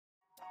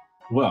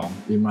Well,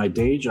 in my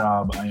day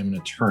job, I am an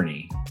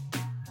attorney,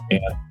 and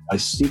I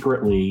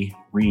secretly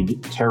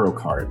read tarot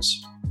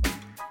cards.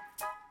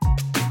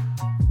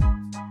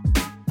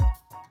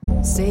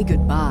 Say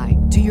goodbye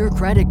to your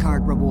credit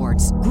card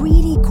rewards.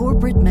 Greedy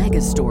corporate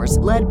mega stores,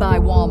 led by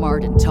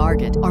Walmart and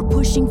Target, are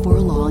pushing for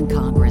a law in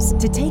Congress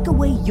to take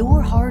away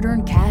your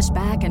hard-earned cash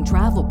back and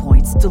travel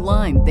points to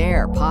line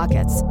their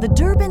pockets. The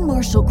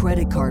Durbin-Marshall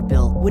credit card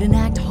bill would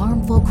enact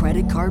harmful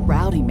credit card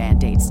routing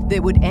mandates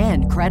that would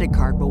end credit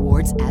card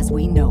rewards as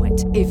we know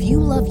it. If you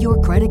love your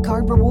credit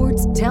card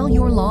rewards, tell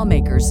your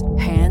lawmakers,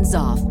 hands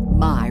off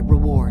my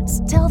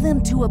rewards. Tell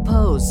them to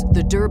oppose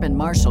the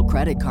Durbin-Marshall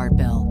credit card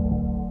bill.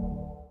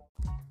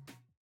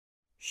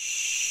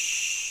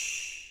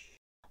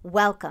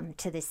 Welcome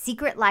to the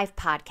Secret Life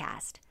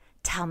Podcast.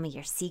 Tell me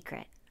your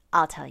secret.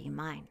 I'll tell you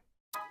mine.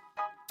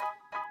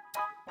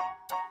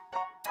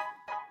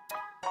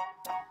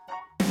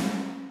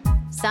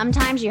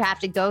 Sometimes you have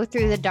to go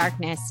through the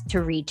darkness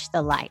to reach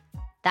the light.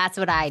 That's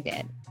what I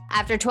did.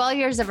 After 12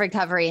 years of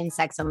recovery in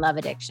sex and love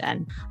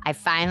addiction, I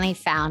finally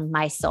found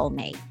my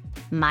soulmate,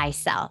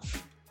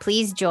 myself.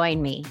 Please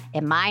join me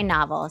in my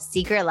novel,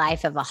 Secret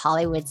Life of a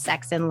Hollywood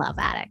Sex and Love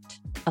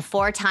Addict, a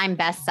 4-time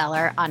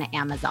bestseller on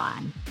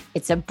Amazon.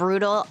 It's a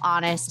brutal,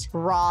 honest,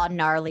 raw,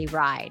 gnarly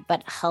ride,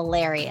 but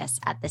hilarious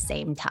at the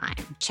same time.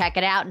 Check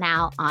it out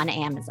now on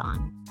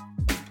Amazon.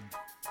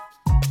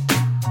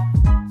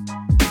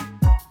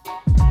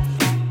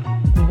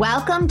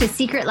 Welcome to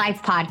Secret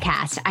Life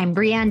Podcast. I'm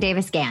Breanne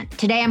Davis-Gant.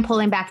 Today, I'm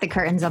pulling back the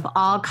curtains of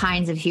all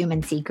kinds of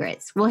human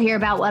secrets. We'll hear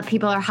about what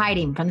people are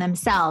hiding from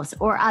themselves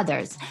or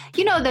others.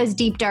 You know, those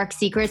deep, dark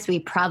secrets we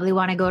probably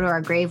want to go to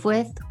our grave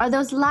with? Or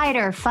those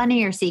lighter,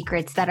 funnier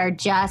secrets that are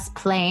just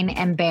plain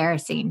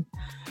embarrassing?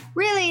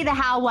 Really, the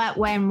how, what,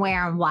 when,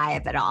 where, and why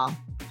of it all.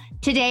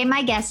 Today,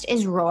 my guest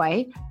is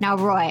Roy. Now,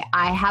 Roy,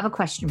 I have a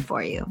question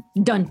for you.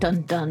 Dun,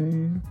 dun,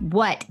 dun.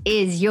 What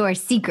is your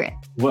secret?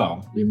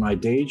 Well, in my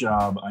day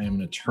job, I am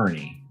an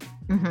attorney,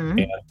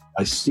 and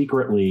I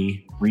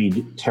secretly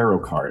read tarot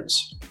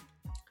cards.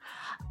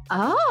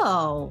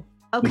 Oh,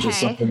 okay. Which is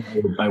something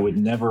I would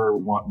never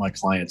want my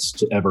clients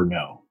to ever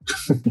know.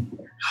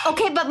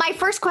 Okay, but my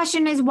first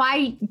question is,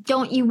 why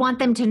don't you want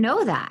them to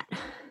know that?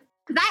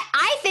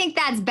 I think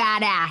that's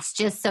badass,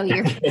 just so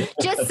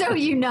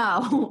you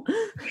know.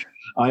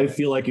 I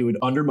feel like it would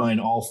undermine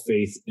all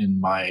faith in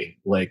my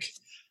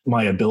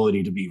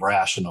ability to be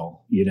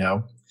rational,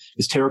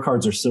 because tarot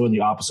cards are so in the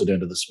opposite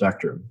end of the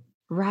spectrum.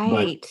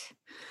 Right.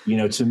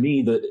 But, to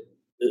me,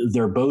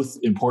 they're both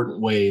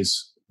important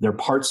ways. They're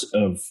parts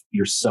of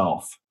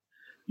yourself.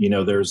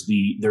 There's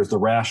the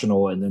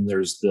rational, and then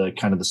there's the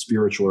kind of the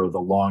spiritual or the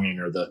longing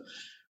or the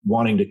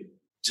wanting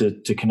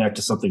to connect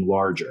to something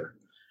larger.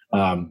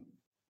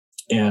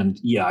 And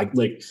yeah,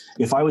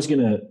 if I was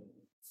going to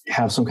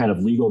have some kind of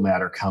legal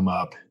matter come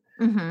up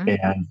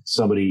and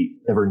somebody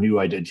ever knew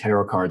I did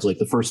tarot cards,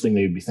 the first thing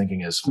they would be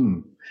thinking is,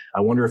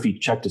 I wonder if he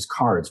checked his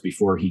cards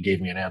before he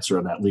gave me an answer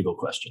on that legal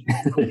question.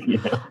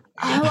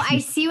 Oh, I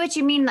see what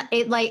you mean.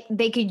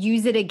 They could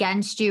use it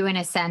against you in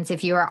a sense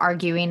if you were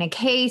arguing a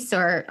case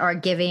or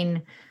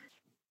giving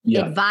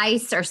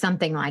advice or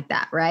something like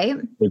that, right?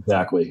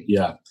 Exactly.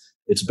 Yeah.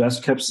 It's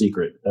best kept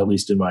secret, at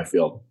least in my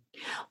field.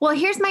 Well,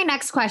 here's my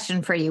next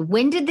question for you.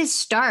 When did this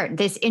start,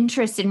 this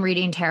interest in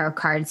reading tarot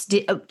cards?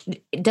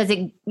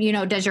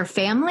 Does your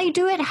family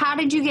do it? How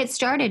did you get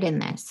started in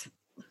this?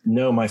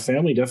 No, my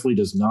family definitely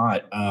does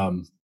not.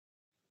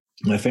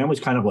 My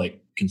family's kind of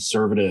like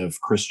conservative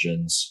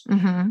Christians.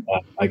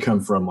 I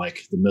come from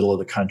the middle of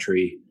the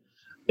country,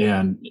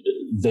 and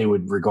they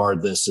would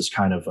regard this as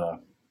kind of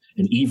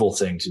an evil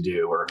thing to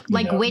do, or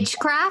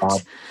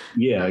witchcraft.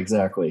 Yeah,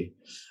 exactly.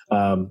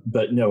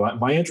 But no,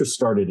 my interest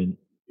started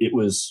it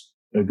was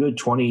a good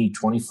 20,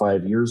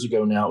 25 years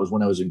ago now. It was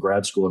when I was in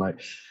grad school, and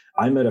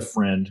I met a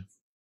friend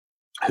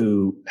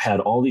who had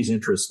all these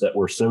interests that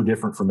were so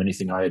different from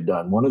anything I had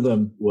done. One of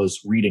them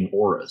was reading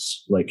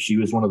auras. She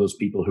was one of those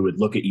people who would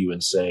look at you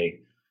and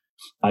say,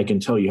 I can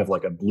tell you have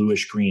a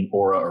bluish green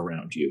aura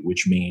around you,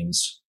 which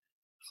means,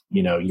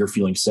 you're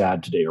feeling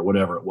sad today or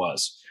whatever it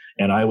was.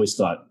 And I always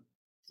thought,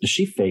 is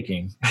she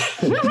faking?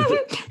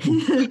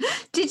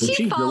 Did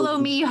she follow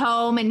me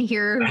home and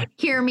hear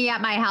me at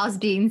my house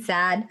being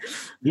sad?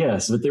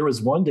 Yes, but there was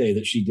one day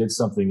that she did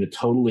something that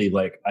totally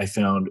I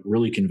found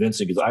really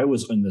convincing, because I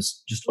was in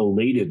this just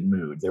elated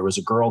mood. There was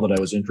a girl that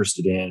I was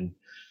interested in,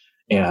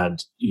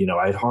 and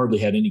I had hardly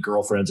had any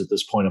girlfriends at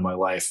this point in my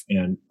life,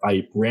 and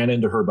I ran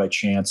into her by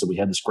chance, and we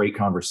had this great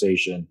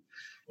conversation.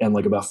 And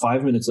about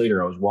 5 minutes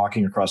later, I was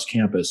walking across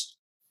campus,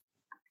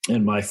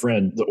 and my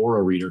friend, the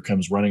aura reader,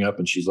 comes running up,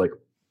 and she's like,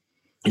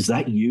 is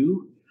that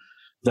you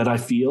that I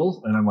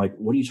feel? And I'm like,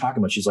 what are you talking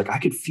about? She's like, I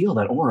could feel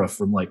that aura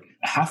from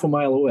half a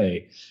mile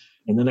away.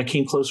 And then I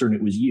came closer and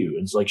it was you.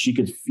 And it's she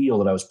could feel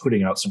that I was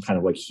putting out some kind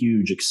of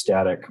huge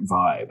ecstatic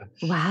vibe.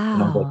 Wow.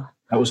 And I'm like,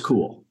 that was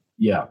cool.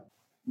 Yeah.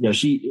 Yeah.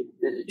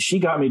 She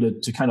got me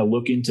to kind of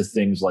look into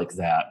things like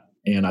that.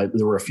 And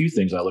there were a few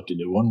things I looked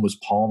into. One was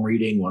palm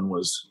reading. One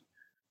was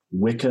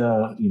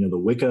Wicca, the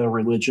Wicca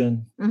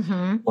religion,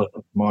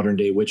 modern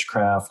day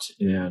witchcraft,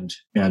 and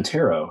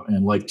tarot.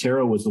 And like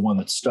tarot was the one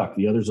that stuck.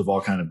 The others have all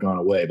kind of gone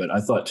away, but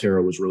I thought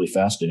tarot was really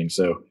fascinating.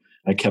 So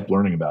I kept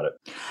learning about it.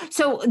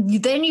 So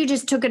then you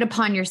just took it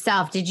upon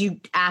yourself. Did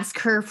you ask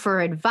her for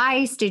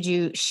advice? Did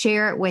you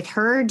share it with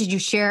her? Did you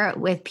share it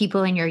with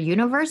people in your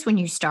universe when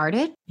you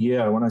started?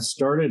 Yeah. When I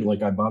started,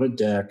 like I bought a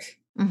deck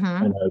and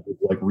I would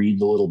like read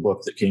the little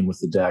book that came with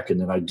the deck. And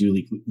then I do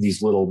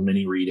these little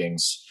mini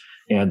readings.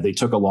 And they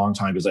took a long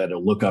time because I had to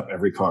look up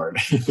every card.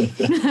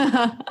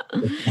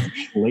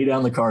 Lay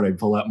down the card, I'd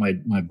pull out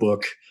my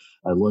book,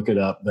 I look it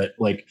up. But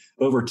like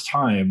over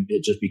time,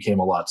 it just became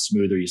a lot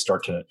smoother. You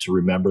start to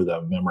remember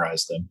them,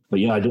 memorize them. But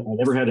yeah, I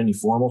never had any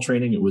formal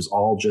training. It was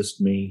all just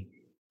me,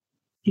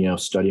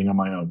 studying on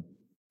my own.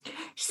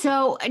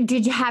 So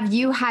have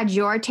you had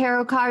your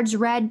tarot cards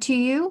read to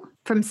you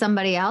from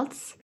somebody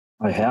else?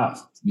 I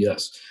have,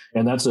 yes.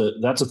 And that's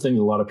a thing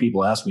that a lot of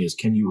people ask me is,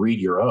 can you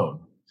read your own?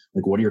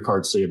 Like, what do your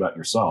cards say about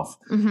yourself?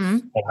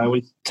 And I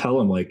always tell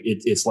them like,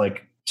 it's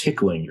like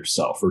tickling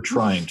yourself or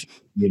trying to,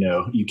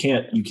 you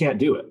can't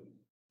do it.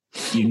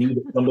 You need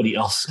somebody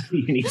else.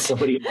 You need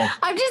somebody else.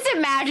 I'm just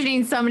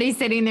imagining somebody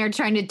sitting there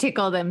trying to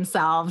tickle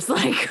themselves.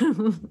 Like,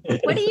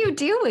 what are you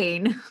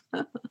doing?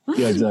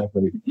 Yeah,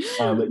 exactly.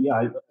 But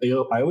yeah,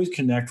 I always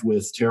connect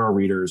with tarot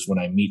readers when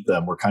I meet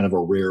them. We're kind of a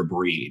rare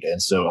breed.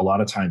 And so a lot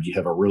of times you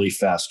have a really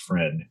fast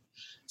friend.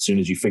 As soon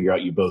as you figure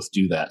out you both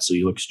do that. So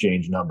you'll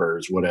exchange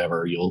numbers,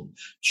 whatever, you'll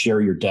share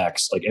your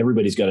decks. Like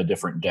everybody's got a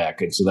different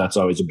deck. And so that's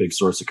always a big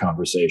source of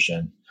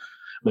conversation.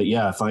 But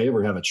yeah, if I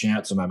ever have a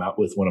chance and I'm out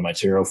with one of my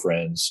tarot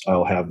friends,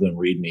 I'll have them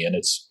read me. And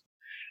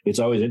it's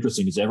always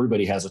interesting because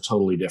everybody has a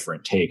totally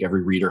different take.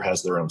 Every reader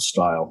has their own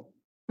style.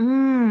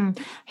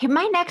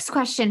 My next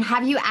question,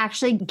 have you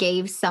actually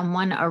gave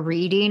someone a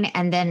reading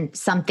and then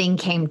something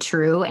came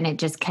true and it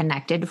just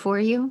connected for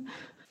you?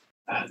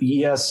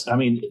 Yes. I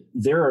mean,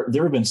 there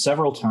have been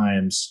several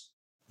times.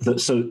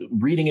 So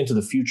reading into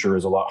the future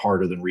is a lot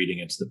harder than reading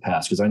into the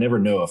past because I never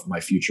know if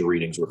my future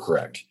readings were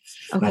correct.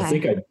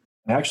 Okay. And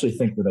I actually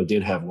think that I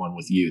did have one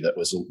with you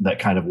that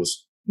kind of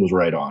was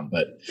right on,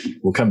 but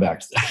we'll come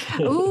back to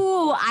that.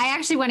 Ooh, I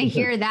actually want to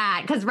hear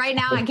that because right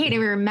now I can't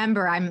even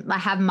remember. I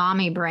have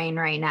mommy brain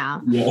right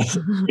now. Yeah.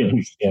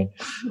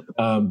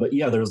 But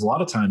yeah, there's a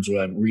lot of times when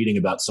I'm reading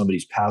about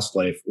somebody's past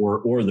life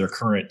or their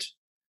current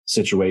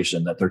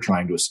situation that they're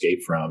trying to escape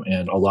from.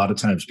 And a lot of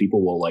times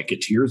people will like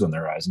get tears in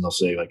their eyes and they'll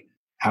say like,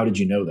 how did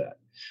you know that?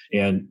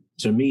 And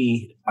to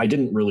me, I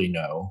didn't really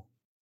know,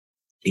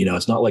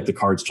 it's not like the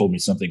cards told me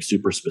something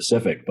super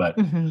specific, but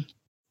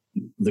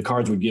the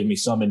cards would give me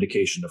some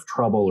indication of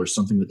trouble or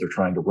something that they're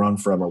trying to run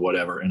from or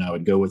whatever. And I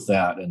would go with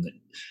that and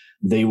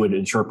they would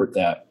interpret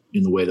that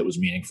in the way that was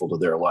meaningful to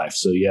their life.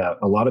 So yeah,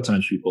 a lot of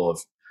times people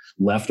have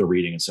left a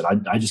reading and said,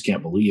 I just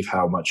can't believe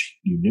how much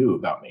you knew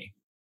about me.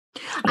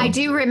 I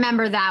do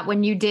remember that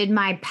when you did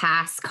my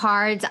past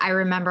cards, I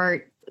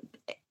remember,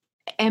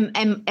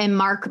 and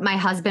Mark, my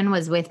husband,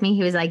 was with me.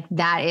 He was like,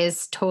 that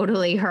is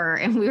totally her.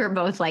 And we were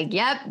both like,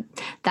 yep,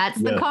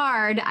 that's the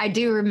card. I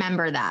do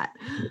remember that.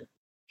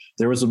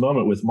 There was a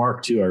moment with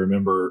Mark too. I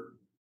remember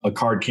a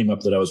card came up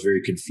that I was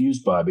very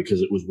confused by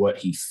because it was what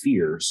he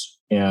fears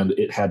and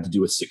it had to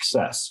do with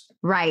success.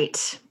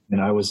 Right.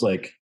 And I was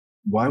like,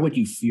 why would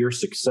you fear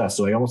success?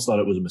 So I almost thought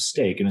it was a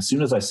mistake. And as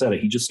soon as I said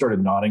it, he just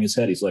started nodding his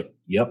head. He's like,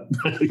 yep.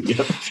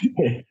 Yep.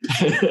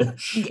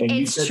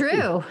 It's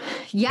true.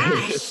 Yeah.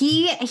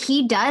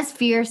 He does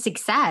fear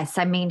success.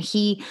 I mean,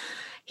 he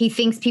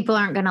thinks people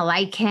aren't going to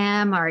like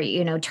him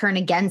or, turn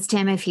against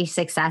him if he's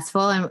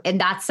successful.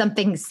 And that's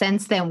something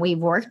since then we've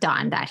worked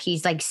on, that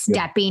he's like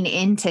stepping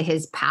into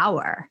his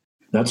power.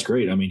 That's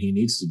great. I mean, he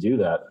needs to do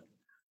that.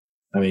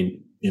 I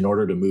mean, in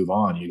order to move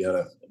on,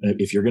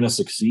 if you're going to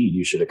succeed,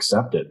 you should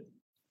accept it.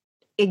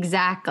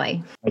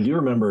 Exactly. I do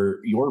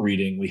remember your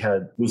reading.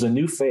 It was a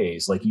new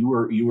phase. Like you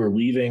were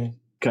leaving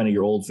kind of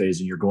your old phase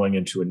and you're going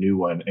into a new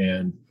one.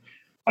 And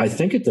I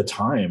think at the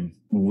time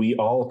we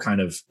all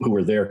who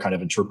were there kind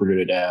of interpreted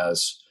it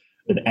as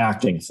an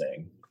acting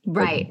thing.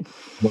 Right.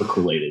 Like work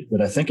related.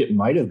 But I think it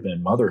might have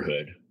been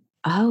motherhood.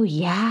 Oh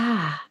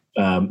yeah.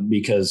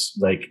 Because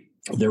like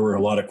there were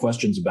a lot of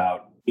questions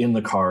about in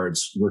the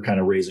cards. We're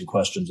kind of raising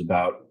questions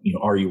about,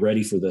 are you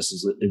ready for this?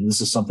 This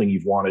is something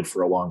you've wanted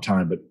for a long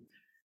time, but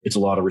it's a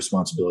lot of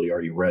responsibility.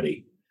 Are you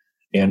ready?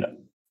 And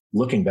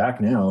looking back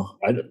now,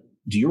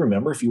 do you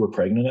remember if you were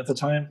pregnant at the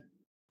time?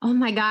 Oh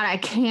my God, I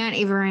can't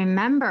even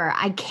remember.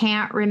 I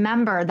can't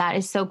remember. That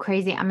is so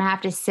crazy. I'm going to have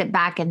to sit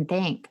back and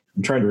think.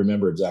 I'm trying to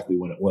remember exactly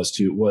when it was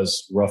too. It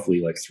was roughly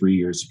like 3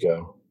 years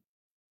ago.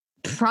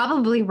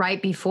 Probably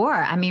right before.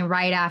 I mean,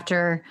 right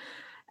after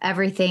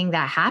everything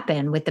that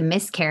happened with the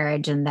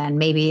miscarriage. And then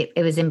maybe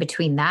it was in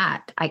between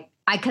that.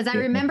 Because I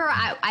remember,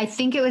 I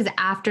think it was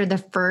after the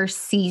first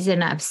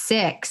season of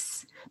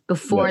 6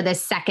 before the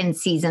second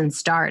season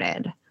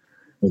started.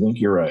 I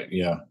think you're right.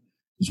 Yeah.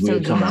 We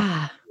had come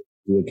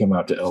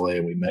out to LA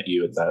and we met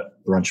you at that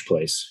brunch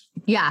place.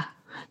 Yeah.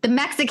 The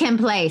Mexican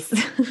place.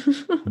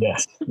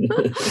 Yes.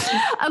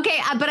 Okay.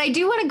 But I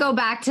do want to go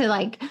back to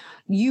like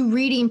you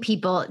reading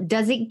people,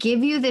 does it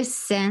give you this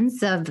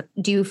sense of,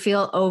 do you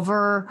feel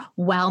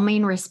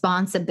overwhelming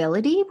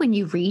responsibility when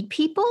you read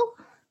people?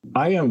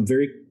 I am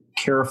very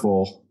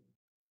careful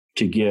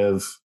to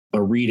give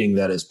a reading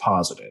that is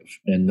positive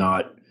and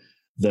not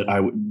that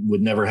I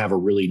would never have a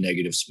really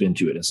negative spin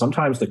to it. And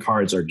sometimes the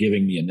cards are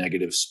giving me a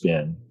negative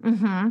spin.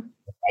 Mm-hmm.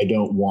 I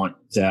don't want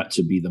that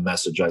to be the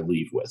message I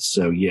leave with.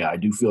 So yeah, I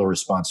do feel a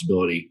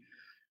responsibility.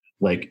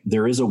 Like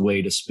there is a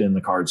way to spin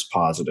the cards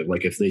positive.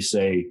 Like if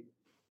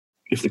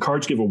the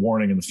cards give a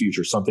warning in the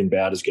future, something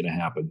bad is going to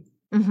happen.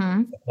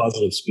 Mm-hmm. The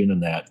positive spin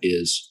in that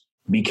is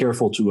be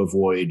careful to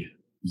avoid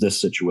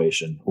this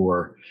situation,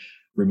 or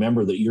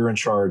remember that you're in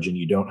charge and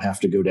you don't have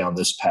to go down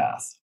this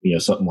path,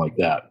 something like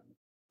that.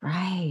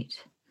 Right.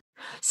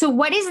 So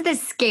what is the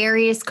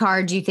scariest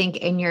card you think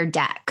in your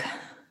deck?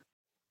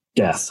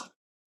 Death.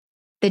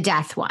 The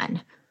death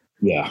one.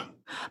 Yeah.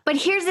 But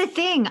here's the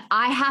thing.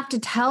 I have to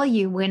tell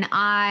you, when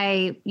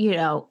I,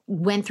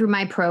 went through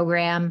my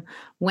program,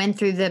 went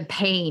through the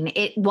pain,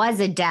 it was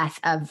a death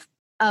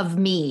of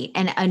me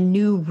and a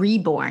new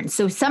reborn.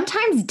 So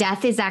sometimes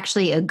death is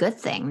actually a good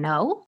thing,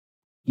 no?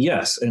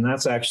 Yes. And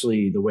that's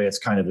actually the way it's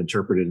kind of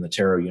interpreted in the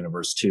tarot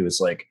universe too. It's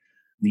like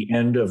the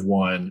end of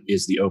one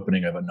is the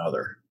opening of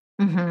another.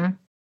 Mm-hmm.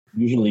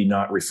 Usually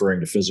not referring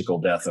to physical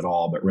death at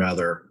all, but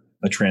rather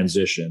a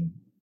transition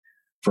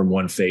from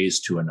one phase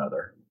to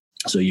another.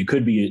 So you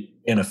could be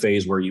in a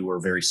phase where you were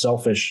very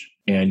selfish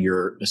and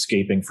you're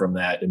escaping from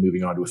that and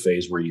moving on to a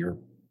phase where you're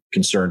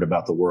concerned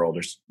about the world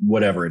or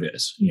whatever it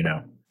is,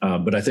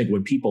 But I think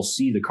when people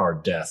see the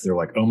card death, they're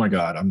like, oh my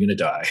God, I'm going to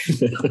die.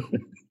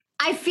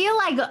 I feel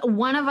like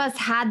one of us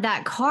had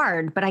that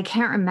card, but I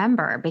can't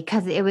remember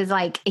because it was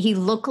like he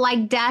looked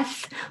like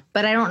death,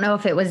 but I don't know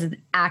if it was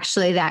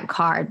actually that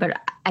card. But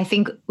I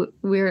think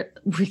we were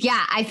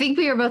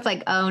both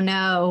like, oh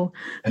no.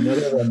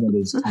 Another one that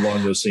is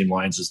along those same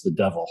lines is the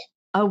devil.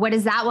 Oh, what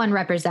does that one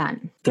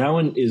represent? That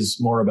one is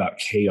more about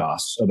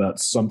chaos, about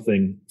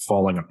something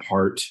falling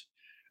apart,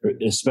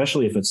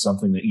 especially if it's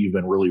something that you've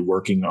been really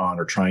working on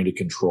or trying to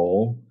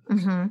control.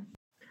 Mm-hmm.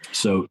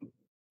 So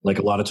like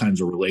a lot of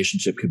times a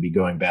relationship could be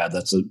going bad.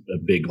 That's a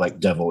big like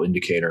devil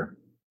indicator.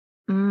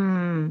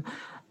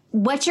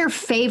 What's your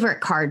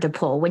favorite card to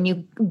pull? When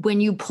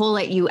you pull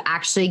it, you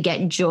actually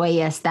get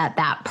joyous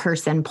that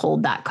person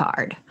pulled that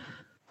card.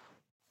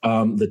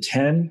 The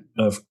 10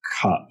 of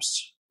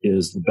Cups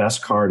is the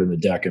best card in the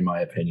deck, in my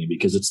opinion,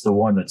 because it's the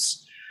one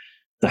that's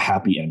the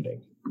happy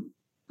ending.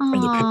 Aww.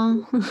 And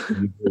the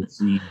picture, you can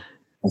see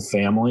a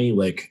family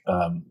like,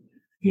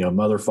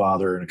 mother,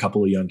 father, and a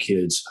couple of young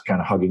kids kind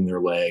of hugging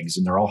their legs,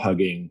 and they're all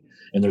hugging,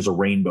 and there's a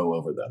rainbow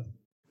over them.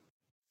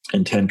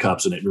 And 10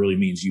 cups, and it really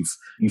means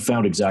you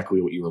found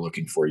exactly what you were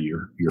looking for.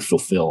 You're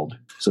fulfilled.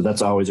 So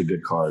that's always a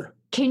good card.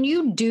 Can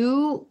you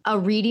do a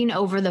reading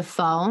over the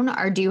phone,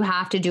 or do you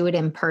have to do it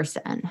in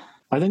person?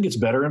 I think it's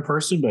better in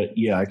person, but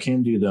yeah, I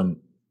can do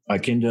them. I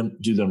can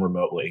do them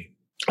remotely.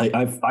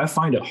 I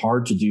find it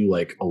hard to do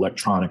like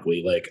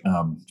electronically, like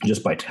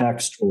just by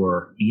text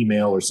or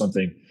email or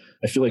something.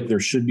 I feel like there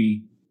should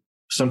be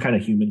some kind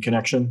of human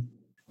connection,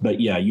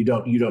 but yeah, you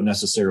don't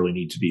necessarily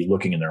need to be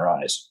looking in their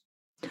eyes.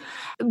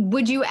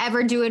 Would you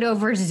ever do it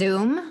over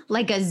Zoom,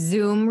 like a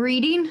Zoom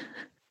reading?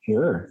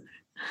 Sure.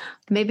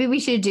 Maybe we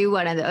should do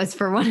one of those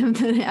for one of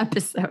the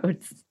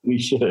episodes. We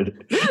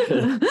should.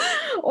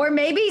 Or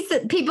maybe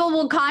people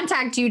will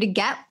contact you to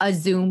get a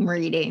Zoom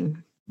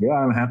reading. Yeah,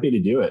 I'm happy to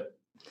do it.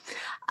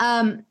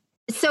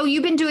 So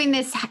you've been doing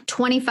this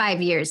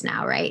 25 years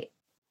now, right?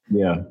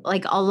 Yeah.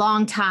 Like a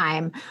long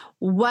time.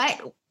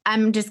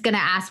 I'm just going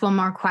to ask one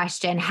more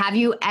question. Have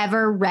you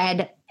ever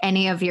read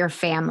any of your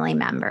family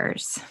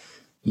members?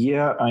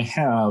 Yeah, I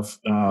have.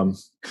 I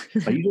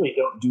usually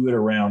don't do it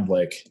around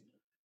like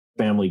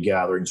family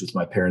gatherings with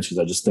my parents because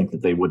I just think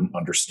that they wouldn't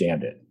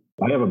understand it.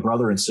 I have a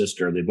brother and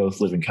sister. They both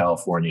live in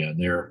California,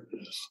 and they're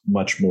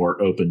much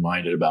more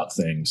open-minded about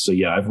things. So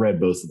yeah, I've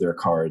read both of their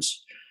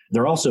cards.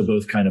 They're also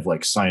both kind of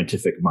like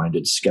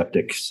scientific-minded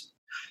skeptics.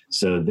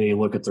 So they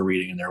look at the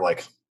reading and they're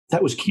like,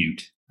 that was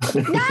cute.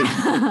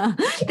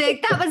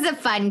 That was a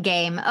fun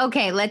game.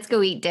 Okay, let's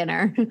go eat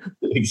dinner.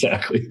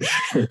 Exactly.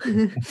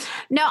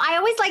 No, I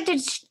always like to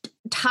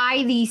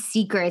tie these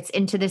secrets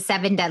into the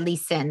 7 deadly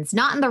sins,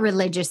 not in the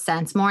religious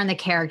sense, more in the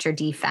character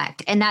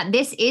defect. And that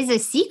this is a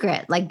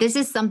secret. Like this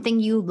is something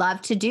you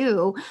love to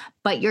do,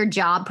 but your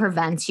job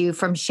prevents you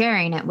from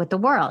sharing it with the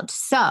world.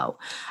 So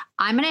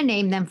I'm going to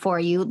name them for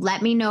you.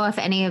 Let me know if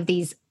any of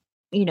these,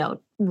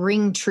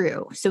 ring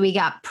true. So we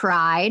got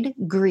pride,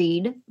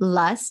 greed,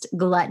 lust,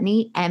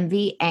 gluttony,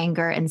 envy,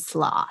 anger, and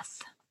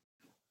sloth.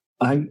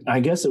 I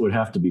guess it would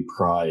have to be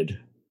pride,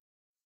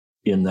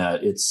 in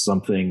that it's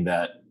something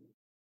that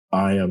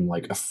I am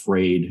like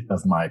afraid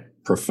of my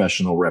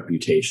professional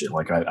reputation.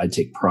 Like I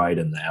take pride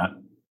in that.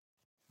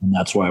 And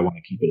that's why I want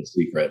to keep it a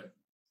secret.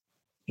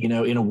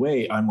 In a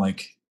way, I'm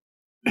like,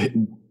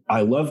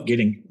 I love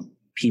getting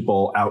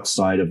people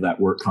outside of that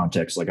work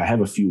context. Like I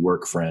have a few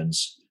work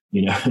friends,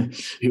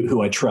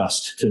 who I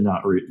trust to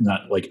not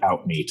like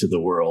out me to the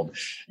world.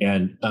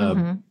 And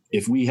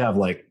if we have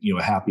like,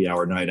 a happy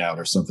hour night out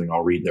or something,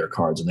 I'll read their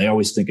cards, and they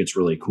always think it's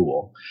really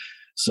cool.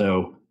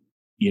 So,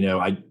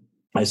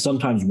 I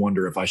sometimes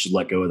wonder if I should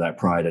let go of that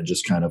pride and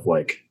just kind of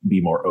like be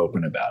more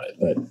open about it.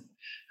 But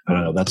I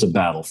don't know. That's a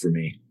battle for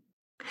me.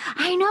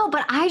 I know,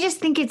 but I just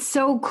think it's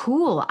so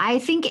cool. I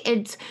think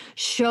it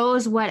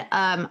shows what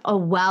a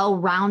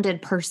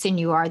well-rounded person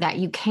you are, that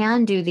you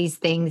can do these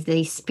things,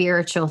 these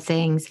spiritual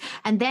things,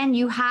 and then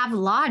you have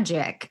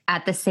logic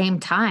at the same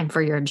time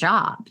for your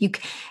job.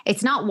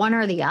 It's not one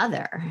or the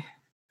other.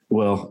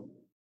 Well,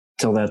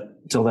 tell that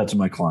to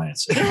my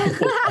clients.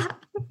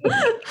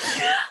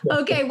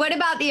 Okay, what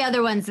about the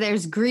other ones?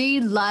 There's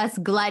greed,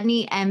 lust,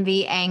 gluttony,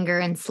 envy, anger,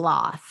 and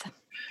sloth.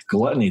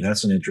 Gluttony,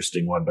 that's an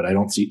interesting one, but I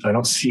don't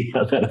see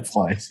how that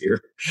applies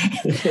here.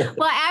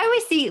 Well, I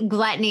always see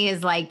gluttony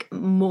as like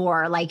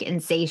more like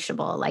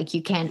insatiable, like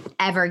you can't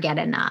ever get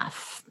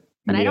enough.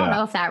 But I don't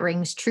know if that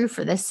rings true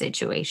for this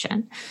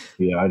situation.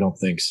 Yeah, I don't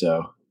think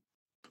so.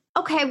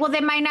 Okay, well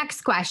then my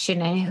next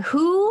question is,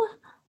 who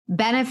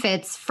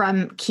benefits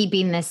from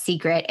keeping this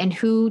secret and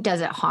who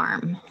does it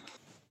harm?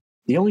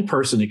 The only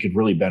person that could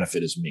really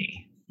benefit is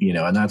me.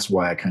 And that's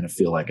why I kind of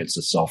feel like it's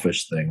a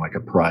selfish thing, like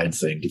a pride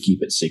thing to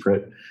keep it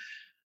secret.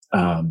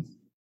 I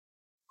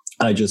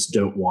just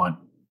don't want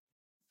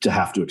to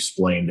have to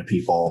explain to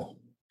people,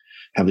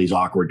 have these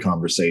awkward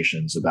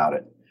conversations about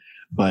it.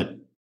 But,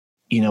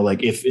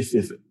 like if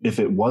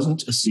it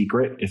wasn't a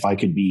secret, if I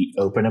could be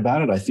open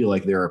about it, I feel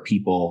like there are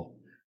people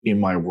in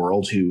my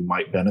world who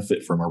might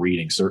benefit from a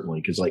reading,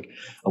 certainly. Because like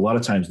a lot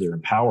of times they're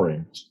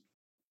empowering.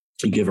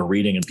 You give a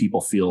reading and people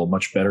feel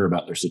much better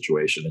about their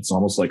situation. It's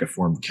almost like a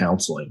form of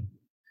counseling.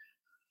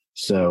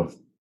 So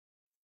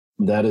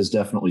that is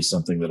definitely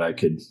something that I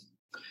could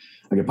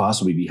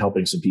possibly be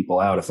helping some people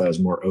out if I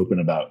was more open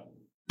about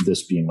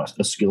this being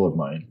a skill of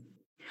mine.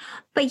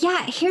 But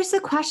yeah, here's the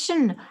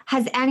question.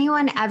 Has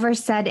anyone ever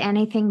said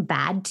anything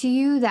bad to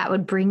you that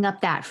would bring up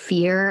that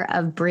fear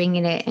of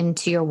bringing it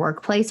into your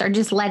workplace, or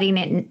just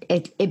letting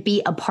it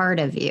be a part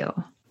of you?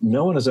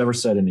 No one has ever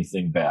said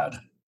anything bad.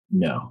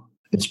 No.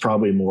 It's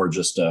probably more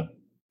just a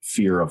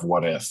fear of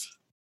what if.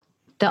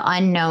 The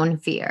unknown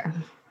fear.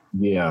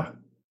 Yeah.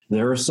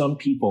 There are some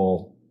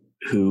people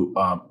who,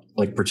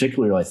 like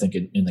particularly I think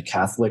in the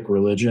Catholic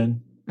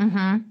religion,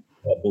 that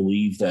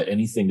believe that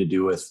anything to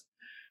do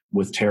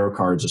with tarot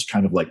cards is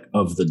kind of like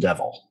of the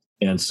devil.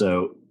 And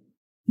so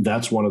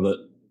that's one of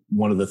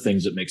the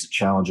things that makes it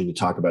challenging to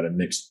talk about in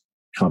mixed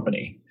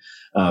company.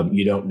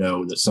 You don't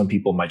know that some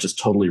people might just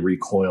totally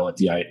recoil at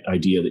the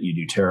idea that you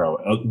do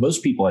tarot.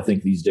 Most people, I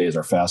think, these days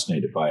are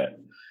fascinated by it.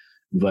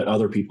 But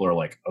other people are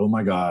like, oh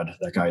my God,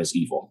 that guy is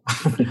evil.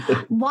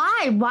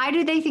 Why? Why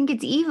do they think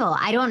it's evil?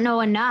 I don't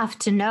know enough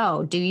to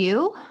know. Do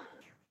you?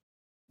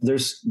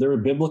 There are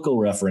biblical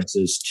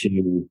references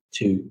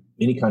to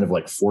any kind of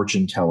like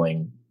fortune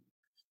telling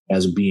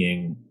as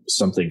being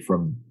something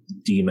from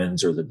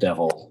demons or the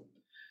devil.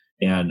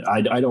 And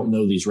I don't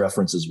know these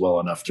references well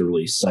enough to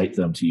really cite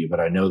them to you,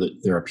 but I know that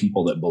there are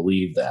people that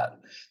believe that.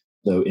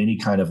 So any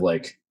kind of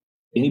like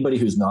anybody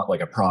who's not like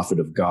a prophet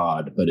of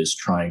God, but is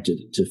trying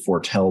to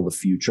foretell the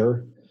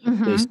future,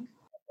 they see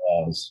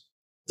as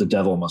the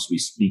devil must be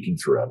speaking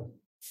through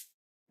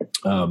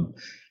him.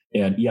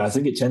 And yeah, I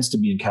think it tends to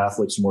be in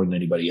Catholics more than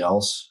anybody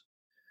else.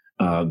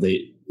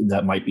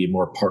 That might be a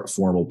more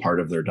formal part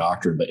of their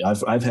doctrine. But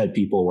I've had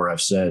people where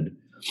I've said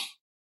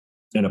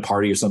in a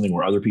party or something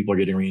where other people are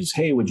getting readings,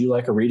 hey, would you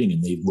like a reading?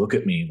 And they look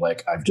at me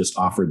like I've just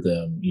offered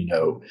them,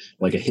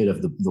 like a hit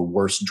of the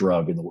worst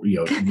drug in the,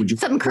 would you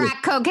some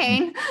crack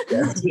cocaine?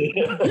 And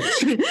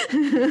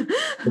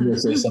they'll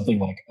say something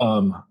like,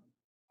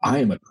 I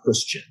am a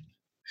Christian.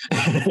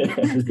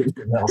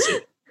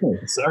 Oh,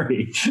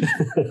 sorry.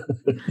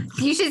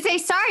 You should say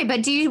sorry,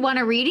 but do you want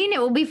a reading?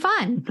 It will be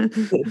fun.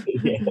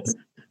 Yes.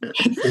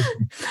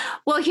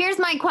 Well, here's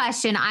my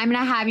question. I'm going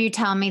to have you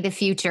tell me the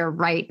future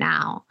right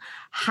now.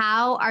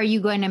 How are you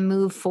going to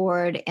move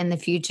forward in the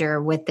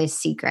future with this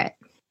secret?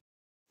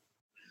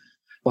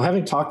 Well,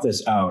 having talked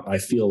this out, I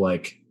feel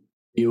like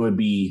it would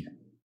be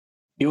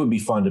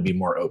fun to be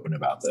more open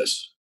about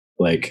this.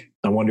 Like,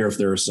 I wonder if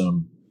there are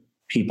some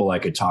people I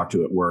could talk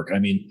to at work. I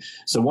mean,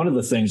 so one of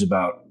the things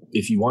about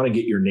if you want to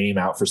get your name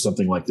out for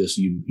something like this,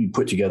 you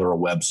put together a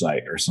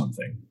website or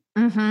something,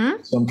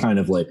 some kind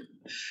of like,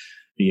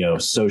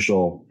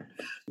 social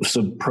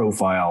some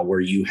profile where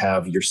you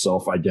have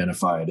yourself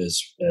identified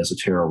as a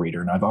tarot reader.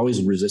 And I've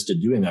always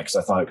resisted doing that because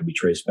I thought it could be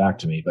traced back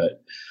to me.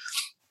 But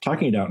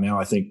talking it out now,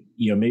 I think,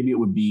 maybe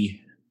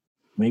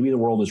the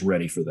world is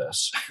ready for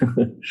this.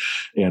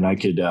 And I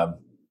could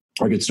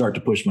start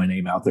to push my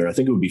name out there. I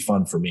think it would be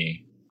fun for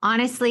me.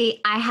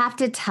 Honestly, I have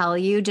to tell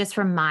you, just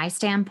from my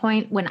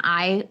standpoint, when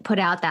I put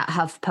out that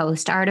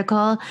HuffPost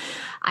article,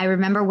 I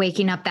remember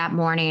waking up that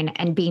morning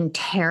and being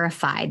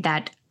terrified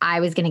that I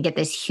was going to get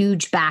this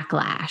huge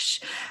backlash.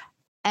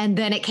 And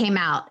then it came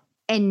out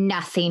and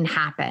nothing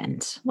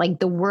happened. Like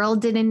the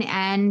world didn't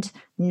end.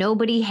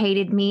 Nobody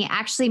hated me.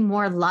 Actually,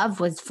 more love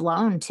was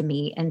flown to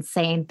me and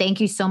saying, thank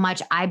you so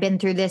much. I've been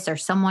through this, or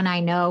someone I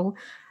know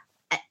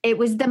it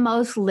was the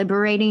most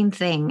liberating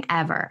thing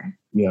ever.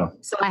 Yeah.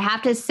 So I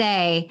have to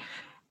say,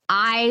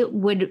 I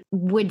would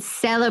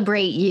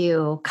celebrate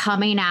you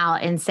coming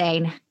out and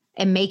saying,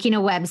 and making a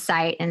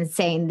website and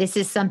saying, this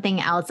is something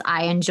else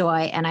I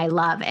enjoy and I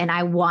love, and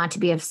I want to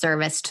be of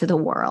service to the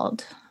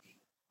world.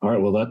 All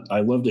right. Well, I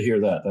love to hear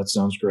that. That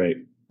sounds great.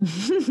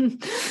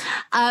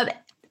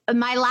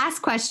 My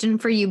last question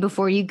for you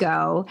before you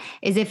go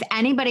is, if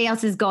anybody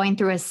else is going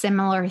through a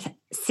similar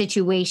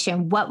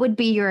situation, what would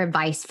be your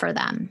advice for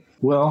them?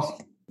 Well,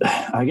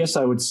 I guess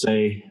I would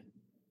say,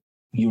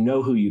 you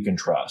know who you can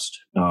trust.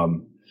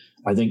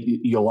 I think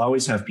you'll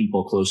always have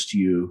people close to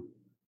you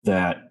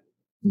that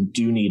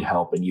do need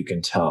help, and you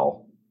can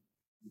tell.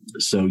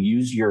 So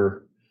use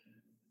your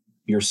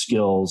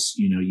skills,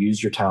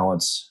 use your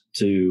talents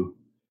to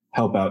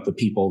help out the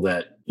people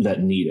that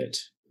need it.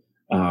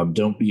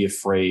 Don't be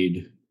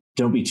afraid.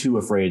 Don't be too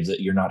afraid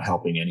that you're not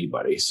helping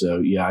anybody. So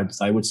yeah,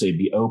 I would say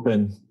be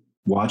open,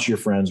 watch your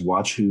friends,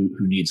 watch who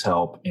needs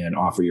help, and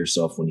offer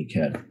yourself when you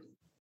can.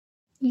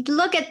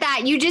 Look at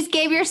that. You just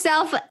gave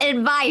yourself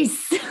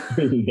advice.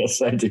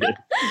 Yes, I did.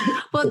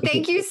 Well,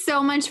 thank you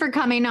so much for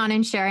coming on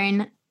and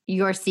sharing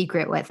your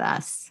secret with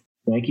us.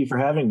 Thank you for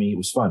having me. It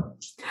was fun.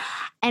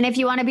 And if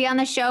you want to be on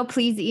the show,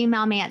 please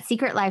email me at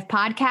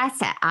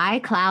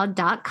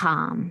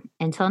secretlifepodcast@icloud.com.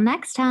 Until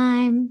next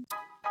time.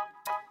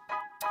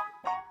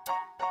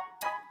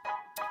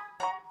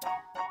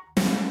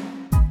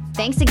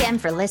 Thanks again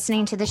for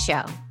listening to the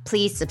show.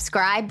 Please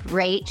subscribe,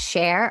 rate,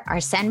 share, or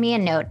send me a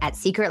note at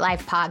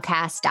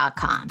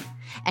secretlifepodcast.com.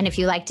 And if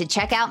you like to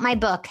check out my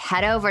book,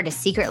 head over to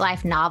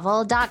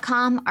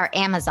secretlifenovel.com or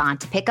Amazon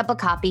to pick up a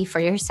copy for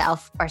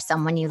yourself or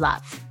someone you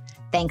love.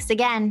 Thanks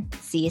again.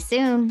 See you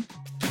soon.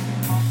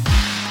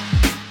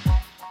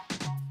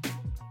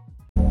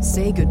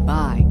 Say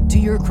goodbye to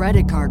your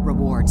credit card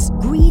rewards.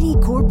 Greedy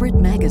corporate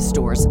mega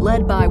stores,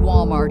 led by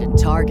Walmart and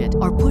Target,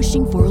 are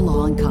pushing for a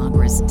law in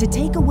Congress to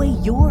take away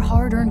your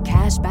hard-earned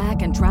cash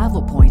back and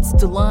travel points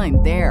to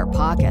line their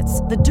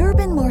pockets. The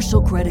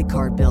Durbin-Marshall credit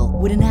card bill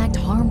would enact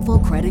harmful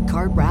credit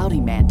card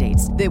routing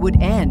mandates that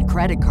would end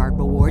credit card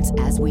rewards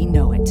as we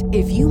know it.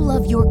 If you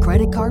love your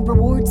credit card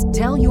rewards,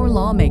 tell your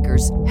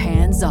lawmakers,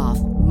 hands off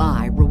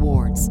my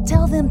rewards.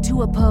 Tell them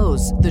to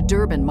oppose the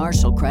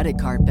Durbin-Marshall credit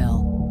card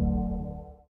bill.